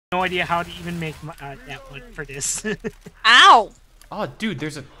no idea how to even make that one for this. Ow! Oh, dude,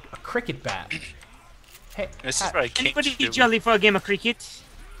 there's a cricket bat. Hey, This is what I can't Anybody be do. jolly for a game of cricket?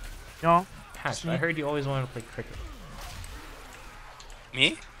 No? Hatch, I heard you always wanted to play cricket.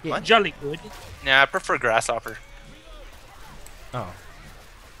 Me? Yeah. What? Jolly good. Nah, I prefer grasshopper. Oh.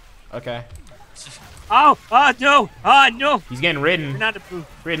 Okay. Oh, no. Oh, no. He's getting You're ridden. not approved.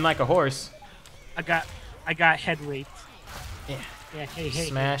 Ridden like a horse. I got head raped. Yeah. Yeah, hey.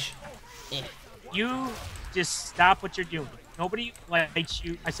 Smash. You just stop what you're doing. Nobody likes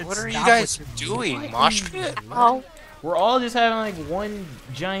you. I said What are you stop guys what you're doing? Mosh pit? Oh. We're all just having like one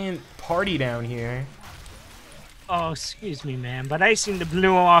giant party down here. Oh, excuse me, man, but I seem to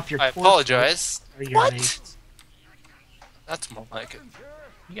blow off your I torso apologize. or your What? legs. That's more like it.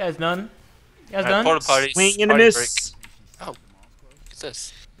 You guys done? You guys Alright, done? porta potties. Swing and a Potty miss. break. Oh. What's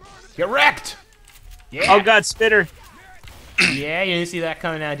this? Get wrecked! Yeah. Oh God, spitter. Yeah, you didn't see that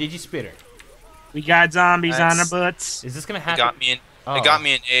coming out, did you, Spitter? We got zombies on our Nice. butts. Is this gonna They happen? got me an, Oh. they got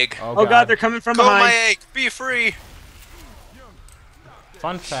me an egg. Oh God, they're coming from Go my behind. egg! Be free!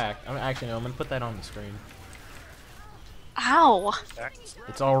 Fun fact. I'm gonna put that on the screen. Ow.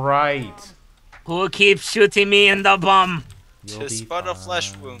 It's alright. Who keeps shooting me in the bum? Tis but a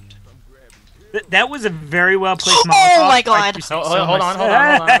flesh wound. That was a very well placed Oh Molotov. my I God. do say Hold so on. myself.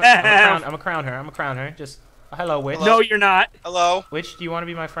 I'm gonna crown her. I'm gonna crown her. Just hello, witch. No, you're not. Hello? Which Do you want to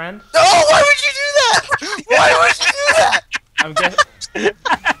be my friend? No! Why would you do that? Why would you do that?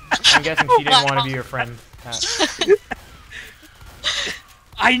 I'm guessing she didn't want to be your friend.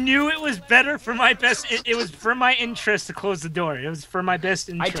 I knew it was better for my best. It was for my interest to close the door. It was for my best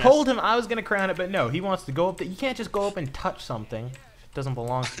I interest. told him I was gonna crown it, but no, he wants to go up. You can't just go up and touch something. It doesn't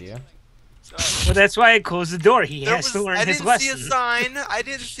belong to you. Well, that's why I closed the door. He There has to was- learn I his didn't see a lesson. sign. I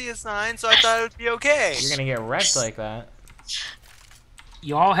didn't see a sign, so I thought it would be okay. You're gonna get wrecked like that.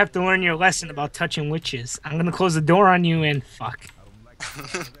 You all have to learn your lesson about touching witches. I'm gonna close the door on you and fuck.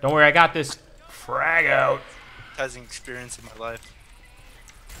 Don't worry, I got this. Frag out. Traumatizing experience in my life.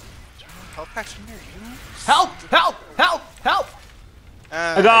 Help packs from here, you know? Help! Help! Help! Help!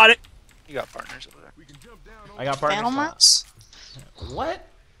 I got it. You got partners over there. I got Battle partners. maps? What?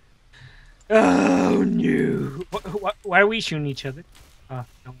 Oh no! Why are we shooting each other? Oh,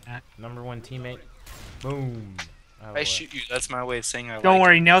 no, we're not. Number one teammate. Boom. Oh, I shoot you. That's my way of saying I Don't like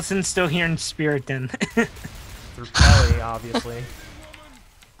worry, Nelson's still here in spirit. Then. Through Kelly, obviously.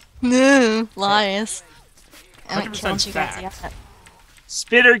 No. Lies. I haven't 100% killed you guys fact. yet.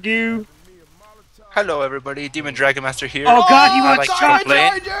 Spitter goo. Hello, everybody. Demon Dragon Master here. Oh God, he I wants like chocolate.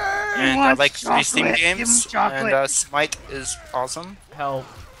 chocolate. He And I wants like free Steam chocolate. Give me games. chocolate. And Smite is awesome. Help.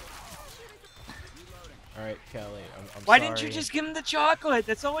 Alright, Kelly. I'm Why sorry. didn't you just give him the chocolate?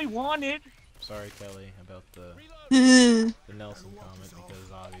 That's all he wanted. Sorry, Kelly, about the Nelson comment,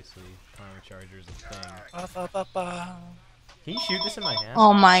 because obviously Karma Charger is a thing. Can you shoot this in my hand?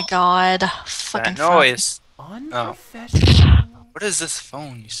 Oh my God. Fucking That noise. Unprofessional. What is this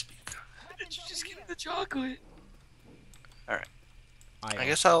phone you speak? Why didn't you just give him the chocolate? I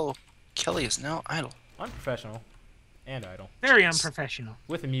guess Kelly is now idle. Unprofessional. And idle. Very unprofessional.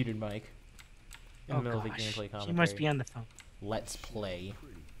 With a muted mic. In the middle of the gosh. gameplay commentary. She must be on the phone. Let's play.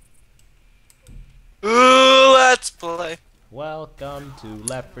 Ooh, let's play. Welcome to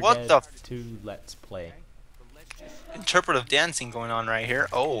Left 4 What Dead the f- 2 Let's Play. Interpretive dancing going on right here.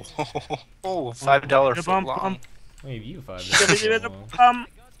 Oh, oh, $5 foot Bum, long. bum. Wait, you five.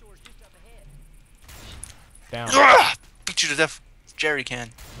 Down. Ugh! Beat you to death, Jerry can.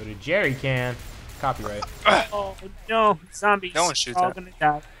 But a Jerry can. Copyright. Oh no, zombies. No one shoots all that. gonna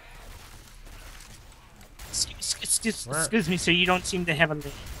die. Excuse me, sir. You don't seem to have a leg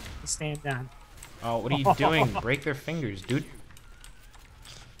to stand on. Oh, what are you doing? Break their fingers, dude.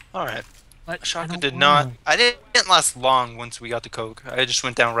 All right. But Shotgun I did don't not. wanna. I didn't last long once we got to Coke. I just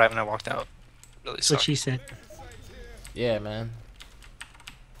went down right when I walked out. Really That's what sucked. she said. Yeah, man.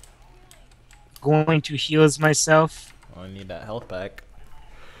 Going to heals myself. Oh, I need that health back.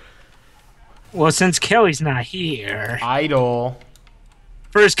 Well, since Kelly's not here, Idle.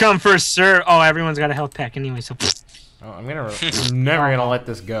 first come, first serve. Oh, everyone's got a health pack anyway, so. Oh, I'm never gonna let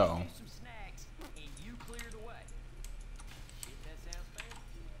this go.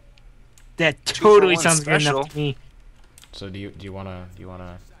 That totally one sounds good special. enough to me. So do you wanna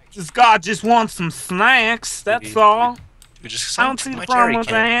This guy just wants some snacks. That's Dude, all. You just I don't see the problem with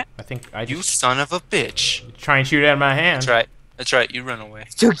that. I think I You just son of a bitch. try and shoot it out of my hand. That's right. That's right. You run away.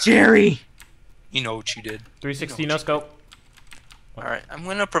 Took Jerry. You know what you did. 360 no scope. All right. I'm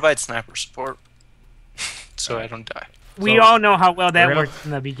gonna provide sniper support, so I don't die. We So, all know how well that we're gonna- worked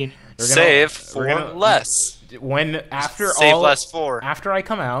in the beginning. We're gonna- Save we're for gonna- less. after Save all less 4. after I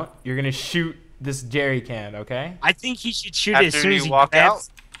come out, you're gonna shoot this jerry can, okay? I think he should shoot it as After soon as you he walk grabs.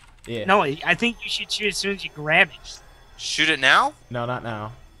 Yeah. No, I think you should shoot as soon as you grab it. Shoot it now? No, not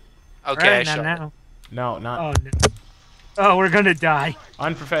now. Okay, I Right, not shot it. now. No, not. Oh no. Oh, we're gonna die.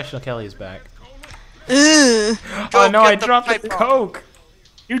 Unprofessional Kelly is back. Ugh. Oh no, get I the dropped the pipe bomb. Coke.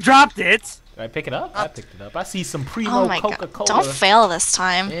 You dropped it. Did I pick it up? I picked it up. I see some Oh Primo my god. Coca-Cola Don't fail this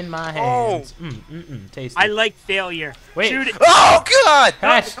time. in my Oh. hands. Tasty. I like failure. Wait. Shoot it. Oh god! No,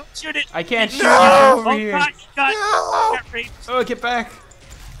 Hatch, don't shoot it. I can't shoot No. you over Oh here. god, you got, No. got raped. Oh, get back.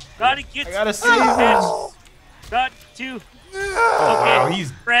 Gotta get. I gotta save Hatch. him. Got to. Oh, wow,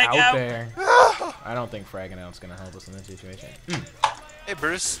 he's Frag out out. there. I don't think fragging out's gonna help us in this situation. Hey,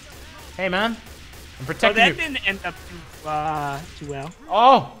 Bruce. Hey, man. I'm So protecting that you. didn't end up too well.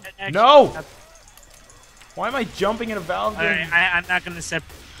 Oh, That actually no. ended up- Why am I jumping in a valve All right, game? I'm not gonna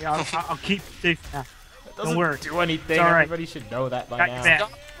separate. I'll keep safe now. That doesn't worry. do anything. It's all right. Everybody should know that by Got now. your back.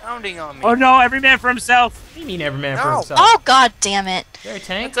 Stop pounding on me. Oh no, every man for himself. What do you mean every man for No. himself? Oh god damn it. There,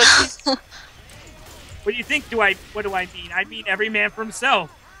 tank. That's a What do you think? What do I mean? I mean every man for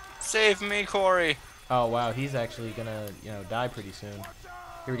himself. Save me, Corey. Oh wow, he's actually gonna, die pretty soon.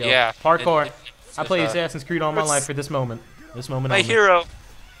 Here we go. Yeah. Parkour. I If, played Assassin's Creed all my life for this moment. This moment My only. hero.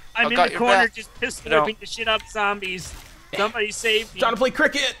 I'm I've in got the your corner back. just pistol No. whipping the shit up zombies. Somebody save me. Trying to play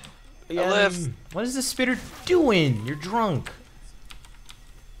cricket. I live. What is this spitter doing? You're drunk.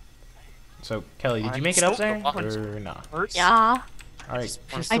 So Kelly, did you make it up there or not? First. Yeah. All right.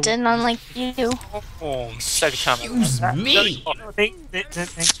 I didn't unlike you. Oh, second time. Excuse me.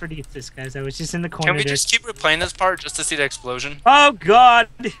 Thanks for the assist, guys. I was just in the corner. Can we there. just keep replaying this part just to see the explosion? Oh God!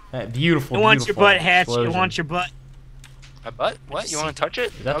 That beautiful. You want your beautiful butt, Hatch? You explosion. want your butt? My butt? What? You want to touch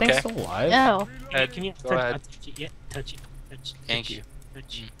it? Is that okay. thing still alive? No. Can you Go touch, ahead. I'll touch it? Yeah, touch it. Touch. Thank touch, you.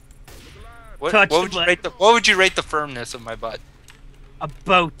 Touch. What, Touch what the would you butt. rate the What would you rate the firmness of my butt? A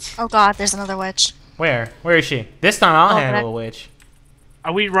boat. Oh god, there's another witch. Where? Where is she? This time I'll Oh, handle that- a witch.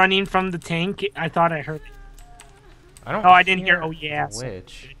 Are we running from the tank? I thought I heard it I don't. Oh, I didn't hear- oh, yeah, a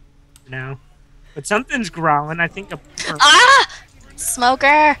witch. now. But something's growling. I think a. Ah!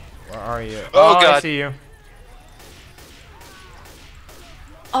 Smoker! Where are you? Oh, I God. see you.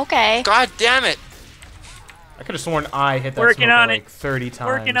 Okay. God damn it! I could have sworn I hit that Working smoker on it. like 30 times.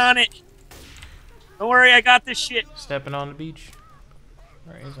 Working on it. Don't worry, I got this shit. Stepping on the beach.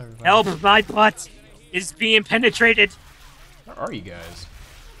 Where is everybody? Help! My butt is being penetrated. Where are you guys?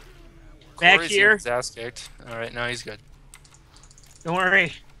 Back Corey's here. getting his ass kicked. All right, now he's good. Don't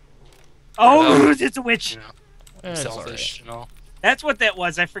worry. Oh, Oh. it's a witch. You know, It's selfish and all. That's what that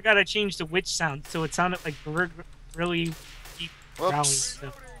was. I forgot I changed the witch sound, so it sounded like really deep growling Whoops.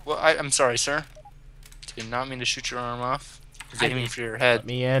 stuff. Well, I'm sorry, sir. Did not mean to shoot your arm off. I was I aiming did. for your Let head.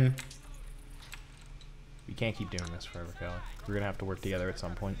 me in. We can't keep doing this forever, Kelly. We're gonna have to work together at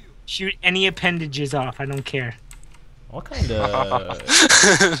some point. Shoot any appendages off. I don't care. What kind of?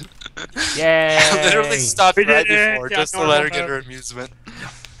 Yay! I literally stopped We right did it. before Yeah, just to no, let no, her get no. her amusement.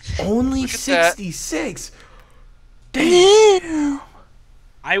 Only Look at that. 66. Damn!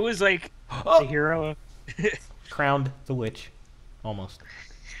 I was like the Oh. hero. Crowned the witch, almost.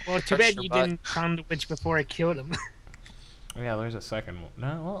 Well, too Touched bad your you butt. didn't crown the witch before I killed him. Oh, yeah, there's a second one.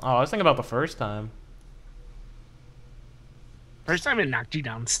 No, well, oh, I was thinking about the first time. First time it knocked you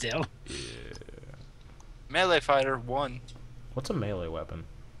down still. Melee fighter 1. What's a melee weapon?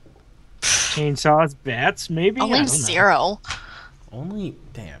 Chainsaws, bats, maybe? I Only don't know. 0. Only.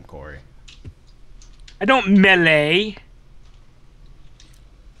 Damn, Corey. I don't melee.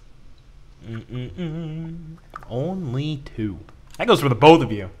 Only 2. That goes for the both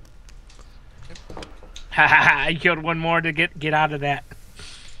of you. Haha, I killed one more to get out of that.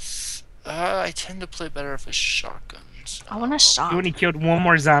 I tend to play better with a shotgun. So. I want a You shot. only killed one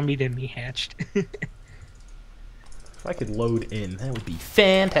more zombie than me, Hatched. If I could load in, that would be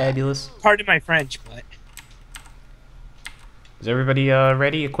fantabulous. Pardon my French, but Is everybody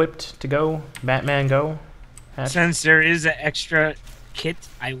ready, equipped to go? Batman, go. Hatch? since there is an extra kit,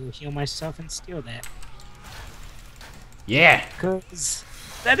 I will heal myself and steal that. Yeah. Because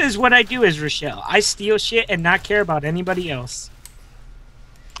that is what I do as Rochelle. I steal shit and not care about anybody else.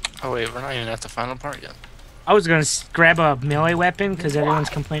 Oh wait, we're not even at the final part yet. I was going to grab a melee weapon because everyone's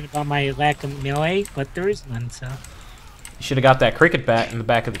complaining about my lack of melee, but there is none, so. You should have got that cricket bat in the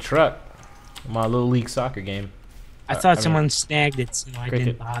back of the truck. My little league soccer game. I thought mean, someone snagged it, so I cricket.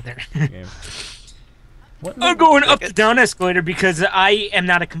 didn't bother. game. What? I'm going up the down escalator because I am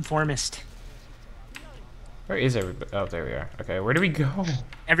not a conformist. Where is everybody? Oh, there we are. Okay, where do we go?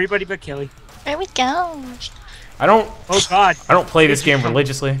 Everybody but Kelly. There we go. I don't Oh God. play this game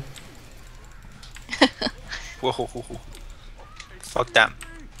religiously. Whoa. Fuck that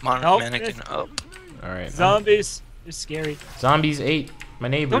Nope. mannequin up. Alright. Zombies. They're scary. Zombies ate my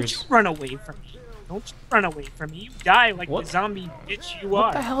Don't you neighbors. run away from me. Don't you run away from me. You die like What? the zombie bitch you What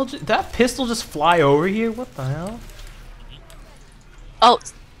are. the hell? That pistol just fly over here? What the hell? Oh,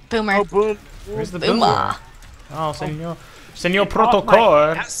 boomer. Oh, boom. Where's the Boomer. boomer? Oh, senor. Senor Get off my Protocol.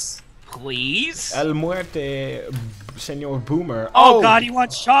 ass, please. El muerte, senor boomer. Oh God, he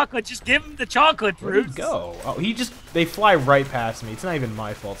wants chocolate. Just give him the chocolate, Where'd he Bruce. go? Oh, they fly right past me. It's not even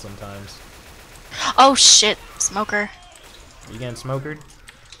my fault sometimes. Oh shit, smoker. Are you getting smokered?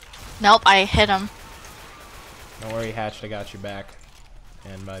 Nope, I hit him. Don't worry, Hatched, I got your back.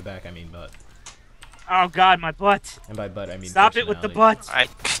 And by back, I mean butt. Oh God, my butt. And by butt, I mean Stop it with the personality.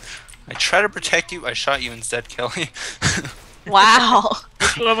 butt. I try to protect you. I shot you instead, Kelly. Wow.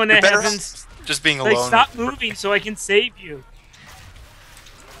 I love when that Better happens. just being Like, alone. stop moving so I can save you.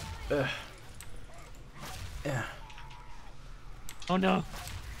 Ugh. Yeah. Oh no.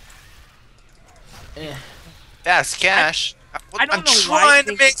 Yes, cash. I don't I'm know why trying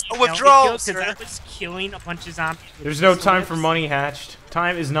to make a withdrawal, because sir. I was killing a bunch of zombies. with There's no pistol time for whips. money, Hatched.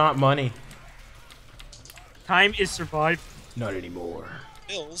 Time is not money. Time is survive. Not anymore.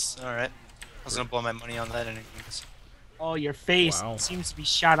 Bills. All right. I was gonna blow my money on that anyways. Oh, your face Wow. seems to be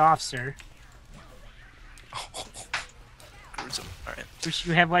shot off, sir. Gruesome. All right. Wish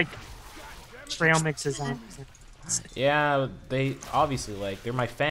you have like trail mixes on. Yeah, they obviously they're my fans.